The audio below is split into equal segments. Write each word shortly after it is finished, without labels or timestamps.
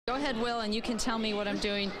ahead, Will, and you can tell me what I'm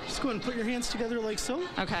doing. Just go ahead and put your hands together like so.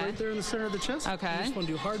 Okay. Right there in the center of the chest. Okay. You just want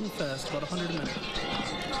to do hard and fast, about 100 a minute.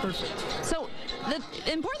 Perfect. So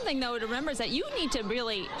the important thing, though, to remember is that you need to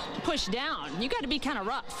really push down. You got to be kind of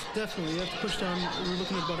rough. Definitely. You have to push down. We're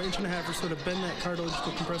looking at about 1.5 inches or so to bend that cartilage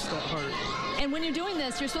to compress that heart. And when you're doing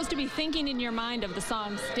this, you're supposed to be thinking in your mind of the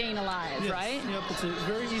song Staying Alive, yes. right? Yep. It's a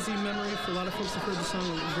very easy memory for a lot of folks that heard the song.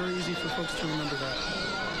 It's very easy for folks to remember that.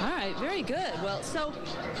 All right, very good. Well, so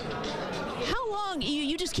how long?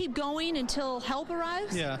 You just keep going until help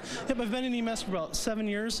arrives? Yeah. Yep, I've been in EMS for about 7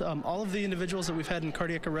 years. All of the individuals that we've had in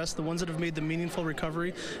cardiac arrest, the ones that have made the meaningful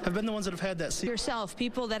recovery, have been the ones that have had that Yourself,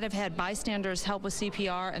 people that have had bystanders help with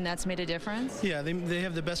CPR, and that's made a difference? Yeah, they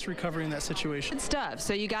have the best recovery in that situation. Good stuff.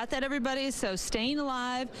 So you got that, everybody. So staying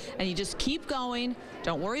alive, and you just keep going.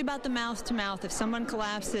 Don't worry about the mouth to mouth. If someone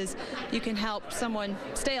collapses, you can help someone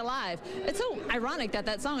stay alive. It's so ironic that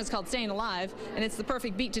that song is called Staying Alive, and it's the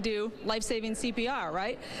perfect beat to do life-saving CPR,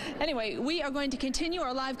 right? Anyway, we are going to continue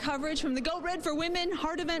our live coverage from the Go Red for Women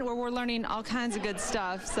Heart event, where we're learning all kinds of good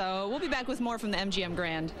stuff. So we'll be back with more from the MGM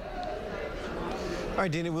Grand. All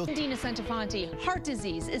right, Deena, Deena Centofanti. Heart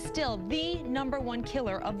disease is still the #1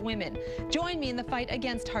 killer of women. Join me in the fight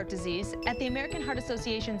against heart disease at the American Heart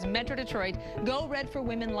Association's Metro Detroit Go Red for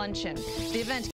Women luncheon. The event